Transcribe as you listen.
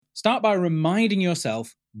Start by reminding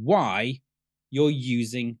yourself why you're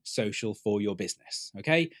using social for your business,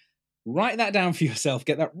 okay? Write that down for yourself,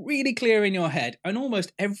 get that really clear in your head, and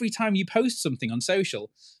almost every time you post something on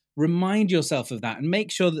social, remind yourself of that and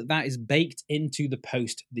make sure that that is baked into the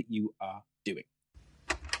post that you are doing.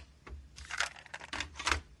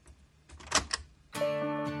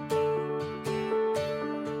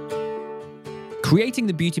 Creating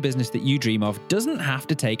the beauty business that you dream of doesn't have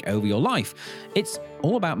to take over your life. It's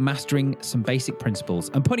all about mastering some basic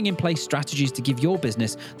principles and putting in place strategies to give your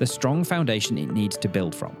business the strong foundation it needs to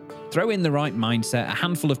build from. Throw in the right mindset, a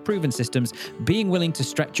handful of proven systems, being willing to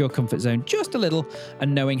stretch your comfort zone just a little,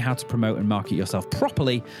 and knowing how to promote and market yourself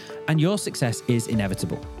properly, and your success is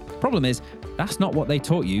inevitable. Problem is, that's not what they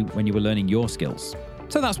taught you when you were learning your skills.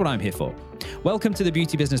 So that's what I'm here for. Welcome to the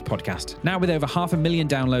Beauty Business Podcast. Now with over 500,000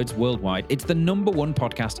 downloads worldwide, it's the #1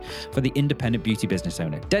 podcast for the independent beauty business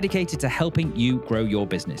owner, dedicated to helping you grow your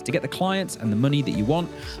business, to get the clients and the money that you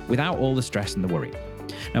want without all the stress and the worry.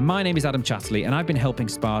 Now, my name is Adam Chatterley, and I've been helping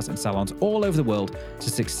spas and salons all over the world to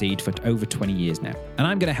succeed for over 20 years now. And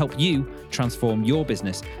I'm going to help you transform your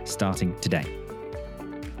business starting today.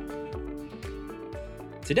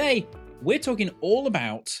 Today, we're talking all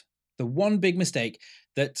about the one big mistake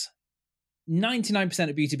that 99%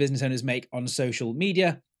 of beauty business owners make on social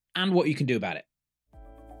media and what you can do about it.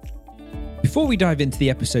 Before we dive into the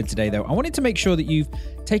episode today, though, I wanted to make sure that you've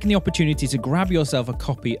taken the opportunity to grab yourself a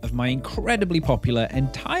copy of my incredibly popular,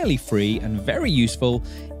 entirely free, and very useful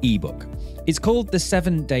ebook. It's called the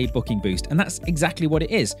 7-Day Booking Boost, and that's exactly what it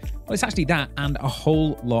is. Well, it's actually that and a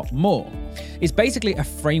whole lot more. It's basically a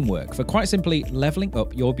framework for quite simply leveling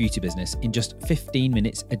up your beauty business in just 15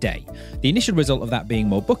 minutes a day. The initial result of that being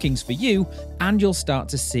more bookings for you, and you'll start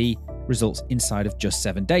to see results inside of just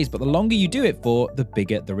 7 days. But the longer you do it for, the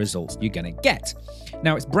bigger the results you're going to get.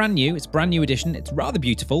 Now, it's brand new edition, it's rather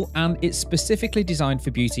beautiful, and it's specifically designed for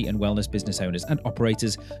beauty and wellness business owners and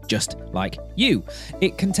operators just like you.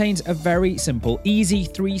 It contains a very simple, easy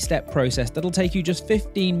 3-step process that'll take you just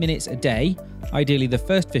 15 minutes a day, ideally the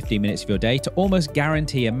first 15 minutes of your day, to almost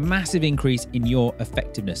guarantee a massive increase in your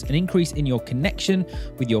effectiveness, an increase in your connection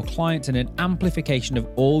with your clients, and an amplification of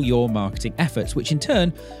all your marketing efforts, which in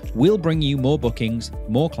turn will bring you more bookings,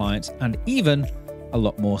 more clients, and even a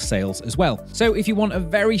lot more sales as well. So if you want a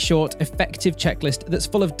very short, effective checklist that's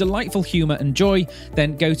full of delightful humor and joy,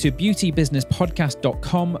 then go to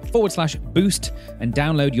beautybusinesspodcast.com/boost and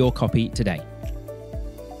download your copy today.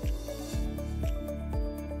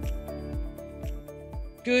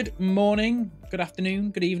 Good morning, good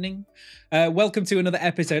afternoon, good evening. Welcome to another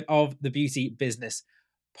episode of the Beauty Business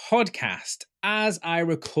Podcast. As I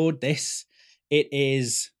record this, it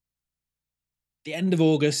is the end of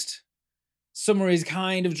August. Summer is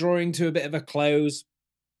kind of drawing to a bit of a close.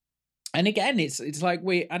 And again, it's like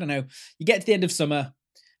I don't know, you get to the end of summer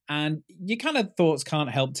and your kind of thoughts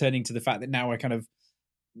can't help turning to the fact that now we're kind of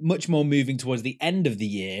much more moving towards the end of the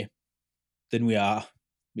year than we are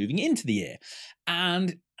moving into the year.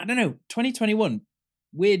 And I don't know, 2021,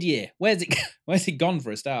 weird year. Where's it gone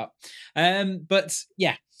for a start? But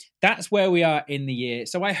yeah, that's where we are in the year.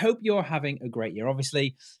 So I hope you're having a great year.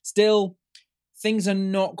 Obviously, still, things are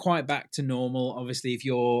not quite back to normal. Obviously, if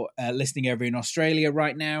you're listening over in Australia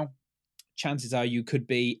right now, chances are you could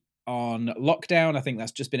be on lockdown. I think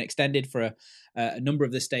that's just been extended for a number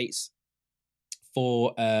of the states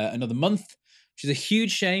for another month, which is a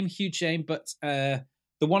huge shame. But the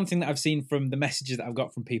one thing that I've seen from the messages that I've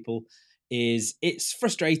got from people is it's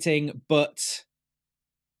frustrating, but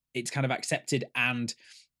it's kind of accepted. And,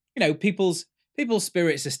 you know, people's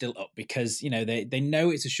spirits are still up because, you know, they know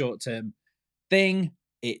it's a short-term thing.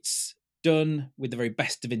 It's done with the very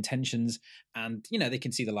best of intentions, and you know they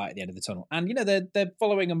can see the light at the end of the tunnel. And you know they're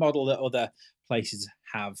following a model that other places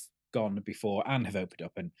have gone before and have opened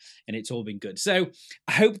up, and it's all been good. So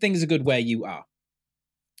I hope things are good where you are.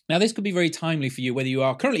 Now this could be very timely for you, whether you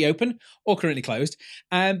are currently open or currently closed,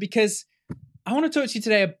 because I want to talk to you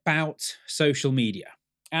today about social media.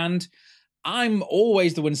 And I'm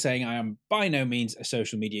always the one saying I am by no means a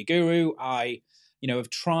social media guru. I, have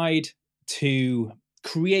tried to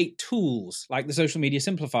create tools like the Social Media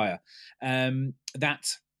Simplifier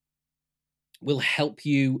that will help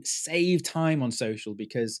you save time on social,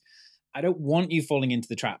 because I don't want you falling into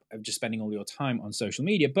the trap of just spending all your time on social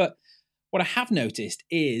media. But what I have noticed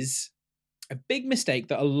is a big mistake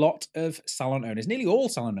that a lot of salon owners, nearly all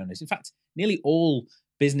salon owners, in fact, nearly all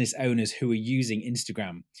business owners who are using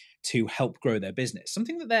Instagram to help grow their business, a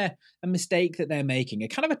mistake that they're making, a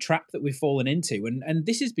kind of a trap that we've fallen into. And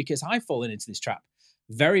this is because I've fallen into this trap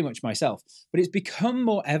very much myself, but it's become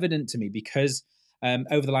more evident to me because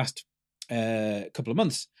over the last couple of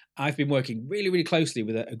months, I've been working really, really closely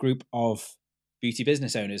with a group of beauty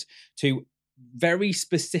business owners to very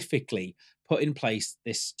specifically put in place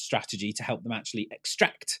this strategy to help them actually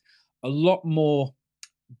extract a lot more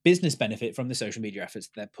business benefit from the social media efforts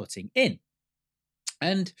they're putting in.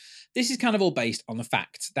 And this is kind of all based on the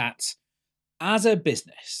fact that as a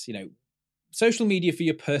business, social media for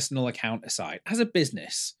your personal account aside, as a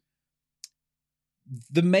business,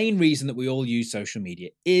 the main reason that we all use social media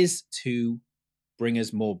is to bring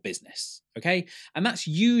us more business, okay? And that's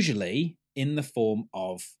usually in the form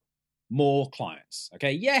of more clients,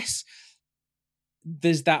 okay? Yes,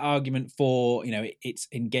 there's that argument for, it's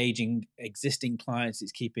engaging existing clients,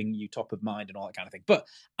 it's keeping you top of mind and all that kind of thing. But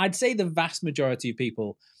I'd say the vast majority of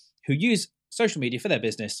people who use social media for their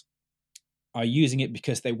business are using it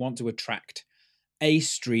because they want to attract a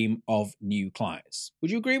stream of new clients.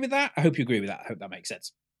 Would you agree with that? I hope you agree with that. I hope that makes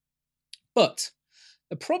sense. But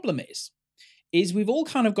the problem is we've all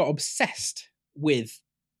kind of got obsessed with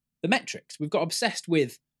the metrics. We've got obsessed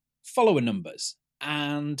with follower numbers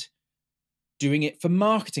and doing it for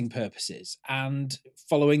marketing purposes and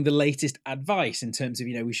following the latest advice in terms of,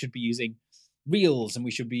 we should be using reels and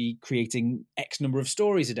we should be creating X number of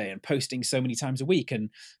stories a day and posting so many times a week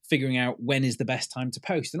and figuring out when is the best time to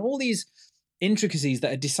post and all these intricacies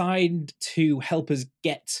that are designed to help us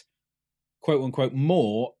get quote unquote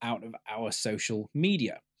more out of our social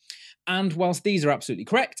media. And whilst these are absolutely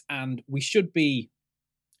correct and we should be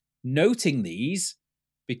noting these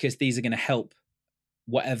because these are going to help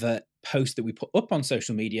whatever post that we put up on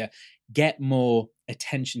social media get more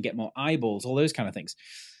attention, get more eyeballs, all those kind of things.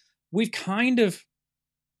 We've kind of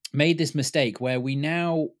made this mistake where we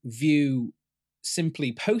now view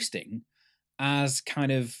simply posting as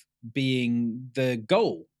kind of being the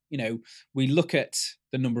goal. We look at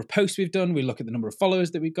the number of posts we've done, we look at the number of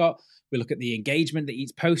followers that we've got, we look at the engagement that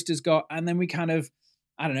each post has got, and then we kind of,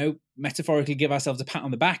 metaphorically give ourselves a pat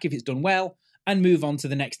on the back if it's done well and move on to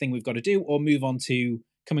the next thing we've got to do or move on to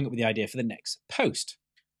coming up with the idea for the next post.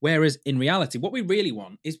 Whereas in reality, what we really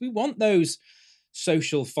want is we want those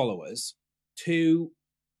social followers to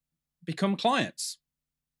become clients.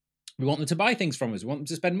 We want them to buy things from us. We want them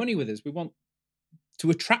to spend money with us. We want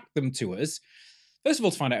to attract them to us. First of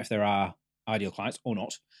all, to find out if there are ideal clients or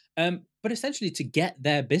not, but essentially to get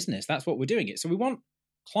their business. That's what we're doing it. So we want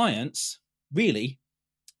clients, really,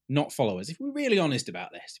 not followers. If we're really honest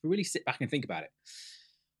about this, if we really sit back and think about it.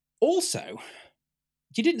 Also,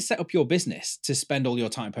 you didn't set up your business to spend all your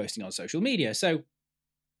time posting on social media. So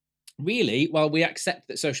really, while we accept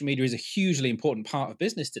that social media is a hugely important part of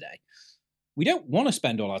business today, we don't want to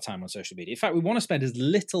spend all our time on social media. In fact, we want to spend as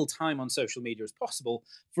little time on social media as possible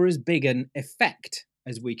for as big an effect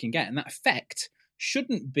as we can get. And that effect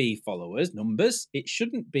shouldn't be followers, numbers. It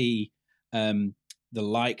shouldn't be the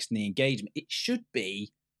likes and the engagement. It should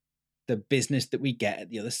be the business that we get at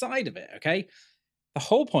the other side of it, okay? The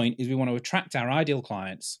whole point is we want to attract our ideal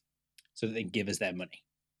clients so that they can give us their money,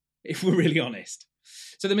 if we're really honest.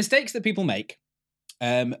 So the mistakes that people make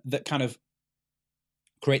that kind of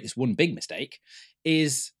create this one big mistake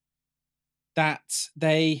is that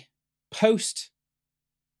they post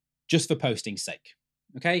just for posting's sake,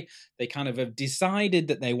 okay? They kind of have decided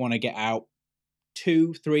that they want to get out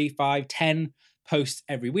 2, 3, 5, 10 posts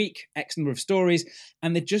every week, X number of stories,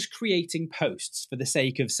 and they're just creating posts for the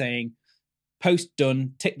sake of saying, post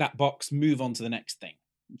done, tick that box, move on to the next thing.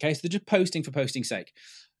 Okay, so they're just posting for posting's sake.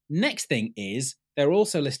 Next thing is they're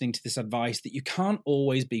also listening to this advice that you can't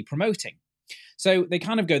always be promoting. So they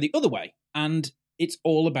kind of go the other way, and it's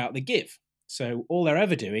all about the give. So all they're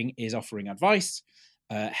ever doing is offering advice,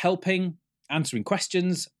 helping, answering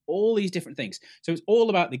questions, all these different things. So it's all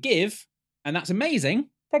about the give, and that's amazing.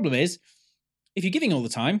 Problem is, if you're giving all the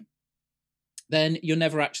time, then you're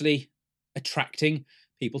never actually attracting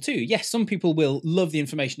people to you. Yes, some people will love the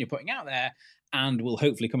information you're putting out there and will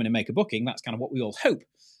hopefully come in and make a booking. That's kind of what we all hope.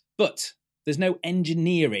 But there's no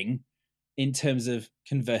engineering in terms of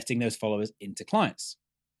converting those followers into clients.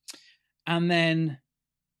 And then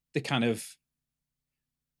the kind of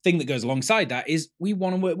thing that goes alongside that is we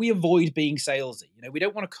avoid being salesy. We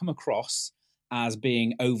don't want to come across as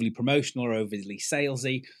being overly promotional or overly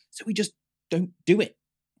salesy. So we just don't do it.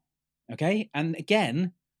 Okay. And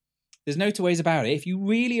again, there's no two ways about it. If you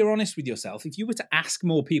really are honest with yourself, if you were to ask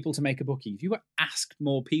more people to make a booking, if you were asked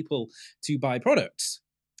more people to buy products,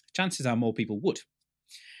 chances are more people would.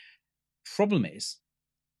 Problem is,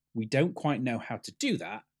 we don't quite know how to do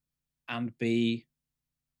that and be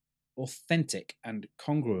authentic and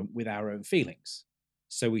congruent with our own feelings.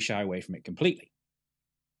 So we shy away from it completely.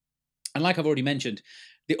 And like I've already mentioned,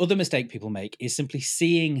 the other mistake people make is simply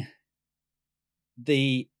seeing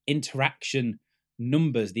the interaction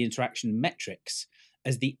numbers, the interaction metrics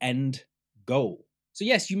as the end goal. So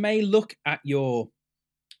yes, you may look at your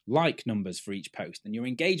like numbers for each post and your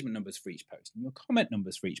engagement numbers for each post and your comment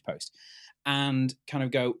numbers for each post and kind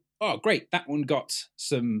of go, oh, great, that one got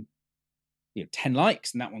some 10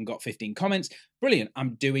 likes and that one got 15 comments. Brilliant,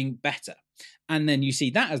 I'm doing better. And then you see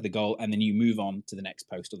that as the goal, and then you move on to the next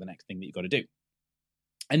post or the next thing that you've got to do.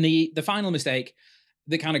 And the final mistake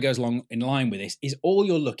that kind of goes along in line with this is all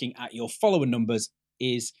you're looking at your follower numbers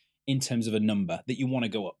is in terms of a number that you want to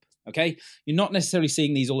go up. Okay, you're not necessarily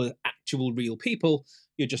seeing these all as actual real people.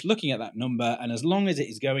 You're just looking at that number, and as long as it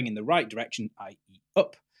is going in the right direction, i.e.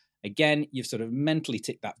 up, again, you've sort of mentally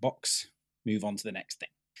ticked that box, move on to the next thing.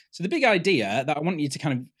 So the big idea that I want you to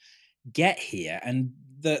kind of get here, and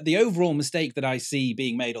the overall mistake that I see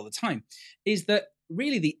being made all the time, is that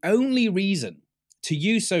really the only reason to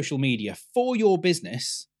use social media for your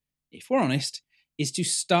business, if we're honest, is to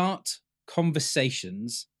start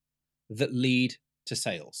conversations that lead to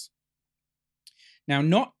sales. Now,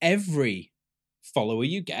 not every follower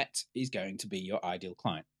you get is going to be your ideal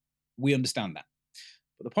client. We understand that.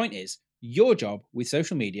 But the point is, your job with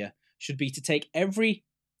social media should be to take every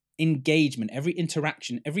engagement, every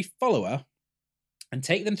interaction, every follower, and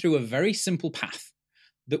take them through a very simple path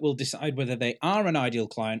that will decide whether they are an ideal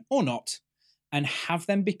client or not, and have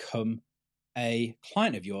them become a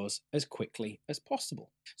client of yours as quickly as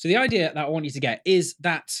possible. So the idea that I want you to get is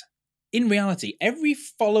that in reality, every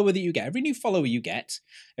follower that you get, every new follower you get,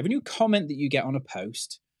 every new comment that you get on a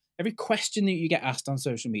post, every question that you get asked on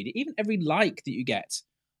social media, even every like that you get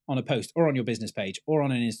on a post or on your business page or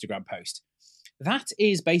on an Instagram post, that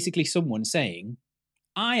is basically someone saying,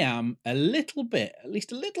 I am at least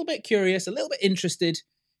a little bit curious, a little bit interested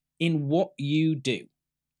in what you do.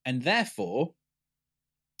 And therefore,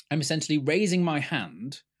 I'm essentially raising my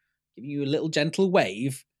hand, giving you a little gentle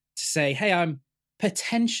wave to say, hey, I'm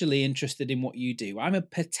potentially interested in what you do. I'm a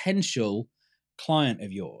potential client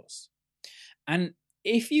of yours. And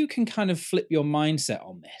if you can kind of flip your mindset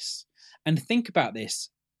on this and think about this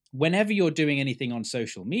whenever you're doing anything on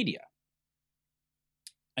social media,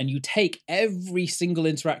 and you take every single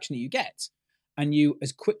interaction that you get and you,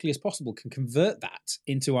 as quickly as possible, can convert that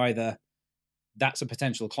into either that's a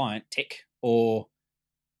potential client, tick, or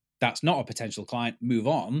that's not a potential client, move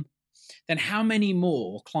on, then how many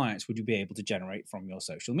more clients would you be able to generate from your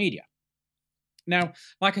social media? Now,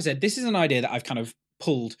 like I said, this is an idea that I've kind of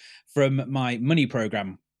pulled from my money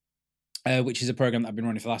program, which is a program that I've been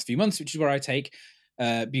running for the last few months, which is where I take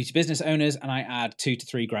beauty business owners and I add $2,000 to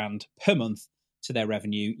 $3,000 per month to their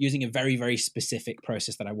revenue using a very, very specific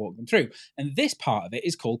process that I walk them through. And this part of it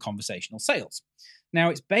is called conversational sales. Now,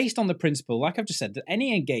 it's based on the principle, like I've just said, that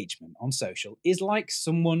any engagement on social is like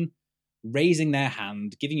someone raising their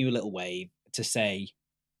hand, giving you a little wave to say,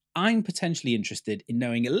 I'm potentially interested in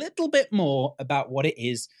knowing a little bit more about what it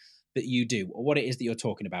is that you do, or what it is that you're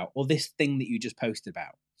talking about, or this thing that you just posted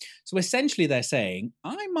about. So essentially they're saying,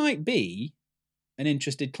 I might be an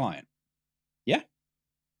interested client. Yeah?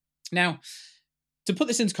 Now, to put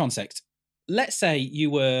this into context, let's say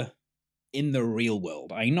you were in the real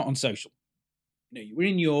world, i.e. not on social. You were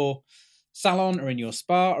in your salon or in your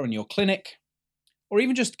spa or in your clinic, or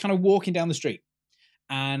even just kind of walking down the street,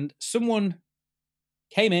 and someone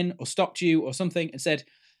came in or stopped you or something and said,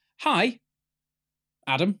 hi,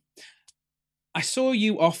 Adam, I saw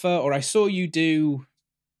you offer, or I saw you do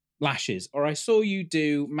lashes, or I saw you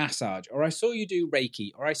do massage, or I saw you do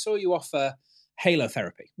Reiki, or I saw you offer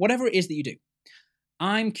halotherapy, whatever it is that you do.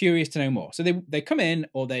 I'm curious to know more. So they come in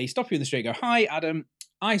or they stop you in the street and go, hi, Adam,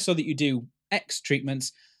 I saw that you do X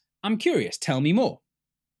treatments. I'm curious. Tell me more.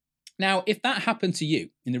 Now, if that happened to you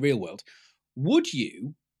in the real world, would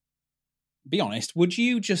you, be honest, would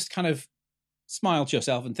you just kind of smile to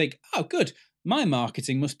yourself and think, oh, good, my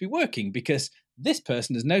marketing must be working because this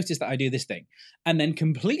person has noticed that I do this thing, and then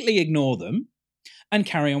completely ignore them and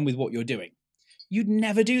carry on with what you're doing? You'd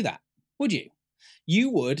never do that, would you? You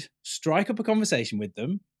would strike up a conversation with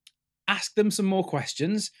them, ask them some more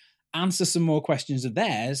questions, answer some more questions of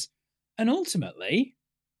theirs, and ultimately,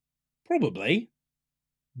 probably,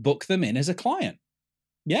 book them in as a client.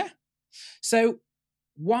 Yeah? So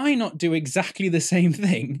why not do exactly the same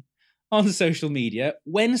thing on social media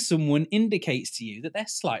when someone indicates to you that they're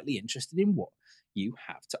slightly interested in what you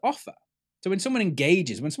have to offer? So when someone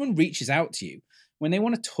engages, when someone reaches out to you, when they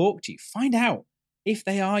want to talk to you, find out if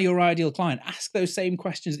they are your ideal client. Ask those same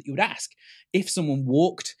questions that you would ask if someone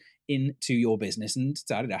walked into your business and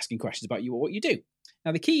started asking questions about you or what you do.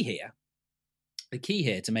 Now, the key here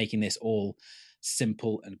to making this all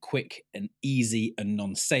simple and quick and easy and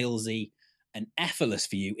non-salesy and effortless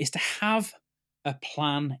for you is to have a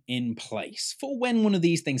plan in place for when one of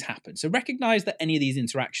these things happens. So recognize that any of these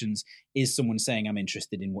interactions is someone saying, I'm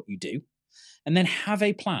interested in what you do. And then have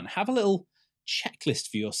a plan, have a little checklist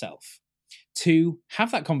for yourself to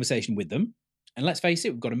have that conversation with them. And let's face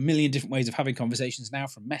it, we've got a million different ways of having conversations now,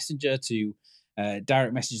 from Messenger to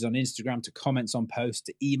direct messages on Instagram, to comments on posts,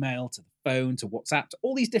 to email, to the phone, to WhatsApp, to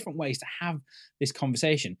all these different ways to have this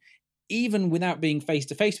conversation, even without being face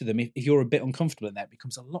to face with them. If you're a bit uncomfortable in that, it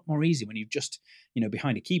becomes a lot more easy when you're just,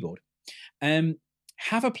 behind a keyboard.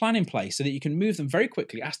 Have a plan in place so that you can move them very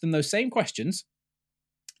quickly, ask them those same questions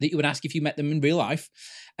that you would ask if you met them in real life,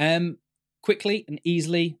 quickly and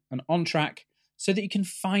easily and on track, so that you can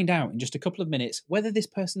find out in just a couple of minutes whether this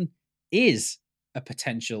person is a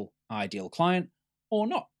potential ideal client or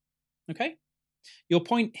not. Okay? Your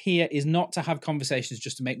point here is not to have conversations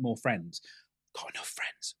just to make more friends. Got enough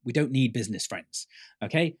friends. We don't need business friends.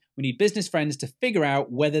 Okay? We need business friends to figure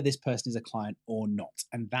out whether this person is a client or not.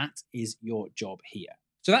 And that is your job here.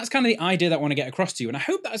 So that's kind of the idea that I want to get across to you. And I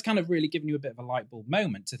hope that has kind of really given you a bit of a light bulb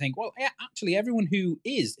moment to think, well, yeah, actually, everyone who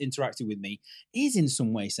is interacting with me is in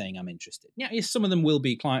some way saying I'm interested. Yeah, yes, some of them will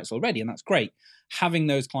be clients already, and that's great. Having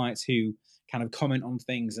those clients who kind of comment on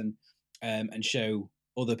things and show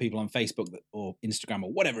other people on Facebook or Instagram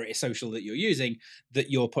or whatever it is social that you're using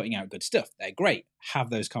that you're putting out good stuff. They're great.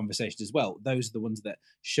 Have those conversations as well. Those are the ones that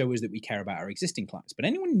show us that we care about our existing clients. But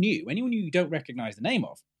anyone new, anyone you don't recognize the name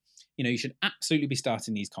of, you should absolutely be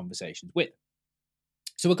starting these conversations with.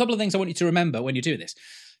 So a couple of things I want you to remember when you do this.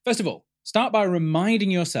 First of all, start by reminding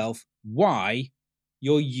yourself why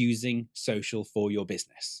you're using social for your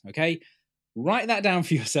business, okay? Write that down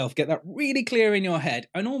for yourself, get that really clear in your head,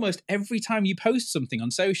 and almost every time you post something on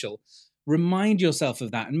social, remind yourself of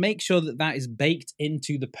that and make sure that that is baked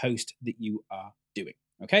into the post that you are doing,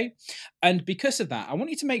 okay? And because of that, I want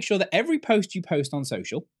you to make sure that every post you post on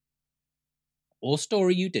social, or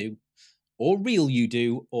story you do, or reel you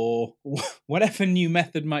do, or whatever new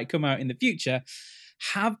method might come out in the future,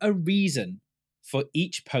 have a reason for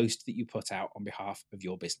each post that you put out on behalf of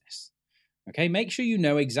your business. Okay, make sure you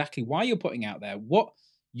know exactly why you're putting out there, what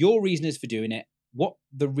your reason is for doing it, what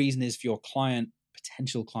the reason is for your client,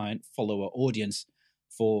 potential client, follower, audience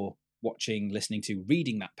for watching, listening to,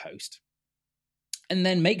 reading that post. And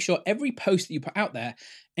then make sure every post that you put out there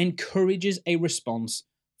encourages a response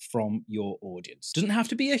from your audience. Doesn't have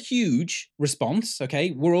to be a huge response, okay?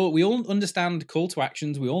 We all understand call to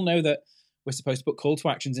actions. We all know that we're supposed to put call to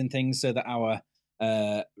actions in things so that our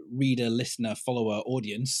reader, listener, follower,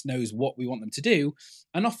 audience knows what we want them to do.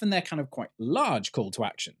 And often they're kind of quite large call to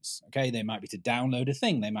actions, okay? They might be to download a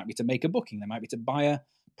thing. They might be to make a booking. They might be to buy a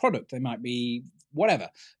product. They might be whatever.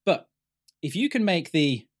 But if you can make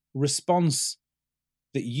the response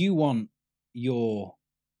that you want your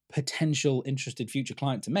potential interested future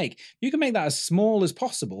client to make, you can make that as small as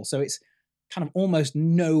possible so it's kind of almost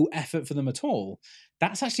no effort for them at all.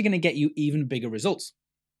 That's actually going to get you even bigger results.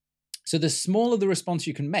 So the smaller the response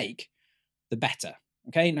you can make, the better.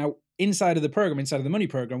 Okay, now inside of the program, inside of the money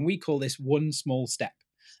program, we call this one small step.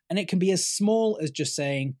 And it can be as small as just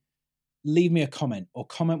saying, leave me a comment or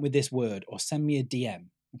comment with this word or send me a DM.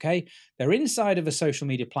 Okay, they're inside of a social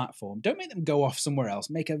media platform. Don't make them go off somewhere else.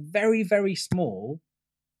 Make a very, very small,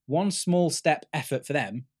 one small step effort for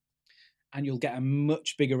them, and you'll get a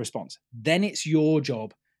much bigger response. Then it's your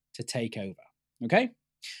job to take over. Okay?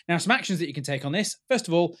 Now, some actions that you can take on this. First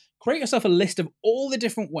of all, create yourself a list of all the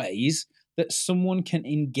different ways that someone can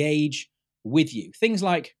engage with you. Things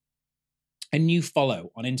like a new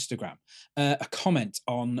follow on Instagram, a comment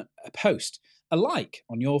on a post, a like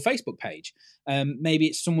on your Facebook page. Maybe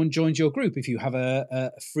it's someone joins your group if you have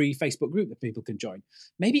a free Facebook group that people can join.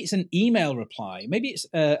 Maybe it's an email reply. Maybe it's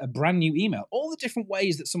a brand new email. All the different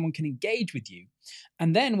ways that someone can engage with you.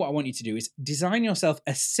 And then what I want you to do is design yourself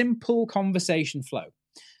a simple conversation flow.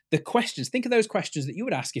 The questions, think of those questions that you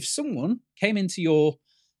would ask if someone came into your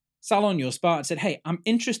salon, your spa, and said, hey, I'm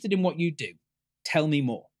interested in what you do. Tell me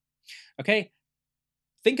more. Okay?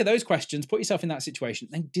 Think of those questions, put yourself in that situation,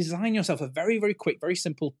 then design yourself a very, very quick, very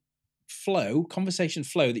simple flow, conversation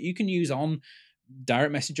flow that you can use on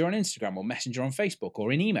direct messenger on Instagram or messenger on Facebook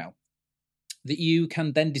or in email that you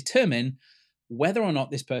can then determine whether or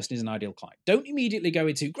not this person is an ideal client. Don't immediately go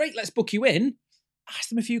into, great, let's book you in. Ask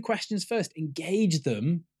them a few questions first, engage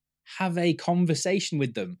them, have a conversation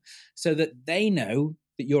with them so that they know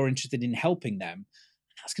that you're interested in helping them.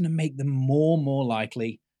 That's going to make them more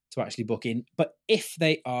likely to actually book in, but if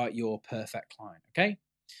they are your perfect client, okay?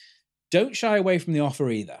 Don't shy away from the offer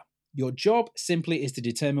either. Your job simply is to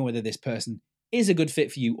determine whether this person is a good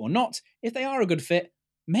fit for you or not. If they are a good fit,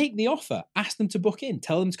 make the offer. Ask them to book in.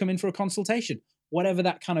 Tell them to come in for a consultation. Whatever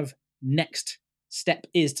that kind of next step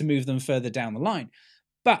is to move them further down the line.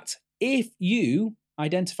 But if you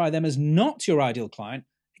identify them as not your ideal client,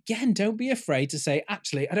 again, don't be afraid to say,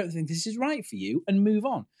 actually, I don't think this is right for you, and move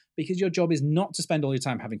on, because your job is not to spend all your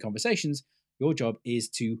time having conversations. Your job is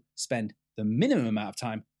to spend the minimum amount of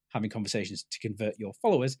time having conversations to convert your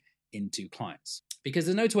followers into clients. Because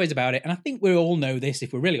there's no two ways about it, and I think we all know this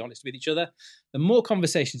if we're really honest with each other. The more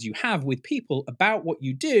conversations you have with people about what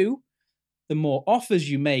you do, the more offers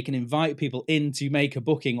you make and invite people in to make a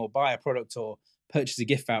booking or buy a product or purchase a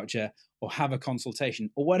gift voucher or have a consultation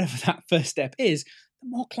or whatever that first step is, the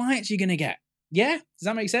more clients you're going to get. Yeah? Does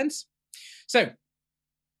that make sense? So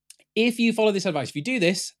if you follow this advice, if you do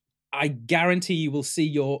this, I guarantee you will see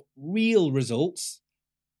your real results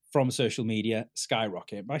from social media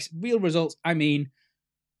skyrocket. By real results, I mean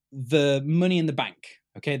the money in the bank,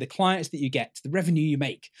 okay? The clients that you get, the revenue you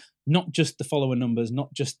make, not just the follower numbers,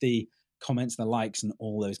 not just the comments, the likes, and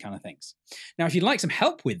all those kind of things. Now, if you'd like some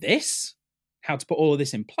help with this, how to put all of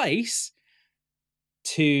this in place,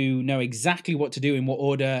 to know exactly what to do in what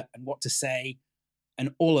order and what to say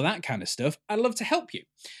and all of that kind of stuff, I'd love to help you.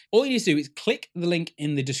 All you need to do is click the link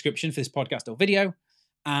in the description for this podcast or video,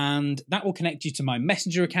 and that will connect you to my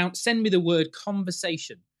Messenger account. Send me the word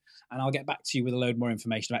conversation, and I'll get back to you with a load more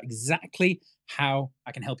information about exactly how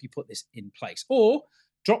I can help you put this in place. Or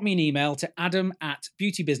drop me an email to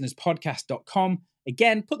adam@beautybusinesspodcast.com.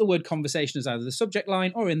 Again, put the word conversation as either the subject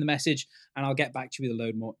line or in the message, and I'll get back to you with a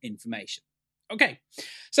load more information. Okay,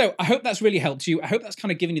 so I hope that's really helped you. I hope that's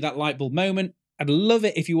kind of given you that light bulb moment. I'd love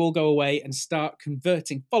it if you all go away and start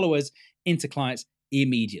converting followers into clients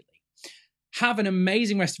immediately. Have an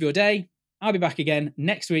amazing rest of your day. I'll be back again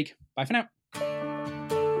next week. Bye for now.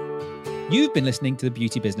 You've been listening to the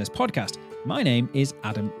Beauty Business Podcast. My name is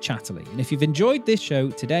Adam Chatterley, and if you've enjoyed this show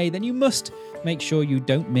today, then you must make sure you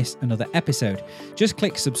don't miss another episode. Just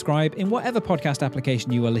click subscribe in whatever podcast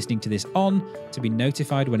application you are listening to this on to be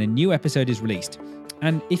notified when a new episode is released.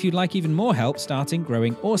 And if you'd like even more help starting,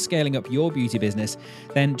 growing, or scaling up your beauty business,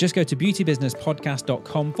 then just go to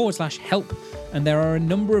beautybusinesspodcast.com/help. And there are a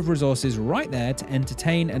number of resources right there to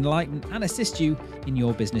entertain, enlighten, and assist you in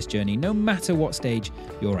your business journey, no matter what stage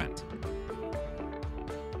you're at.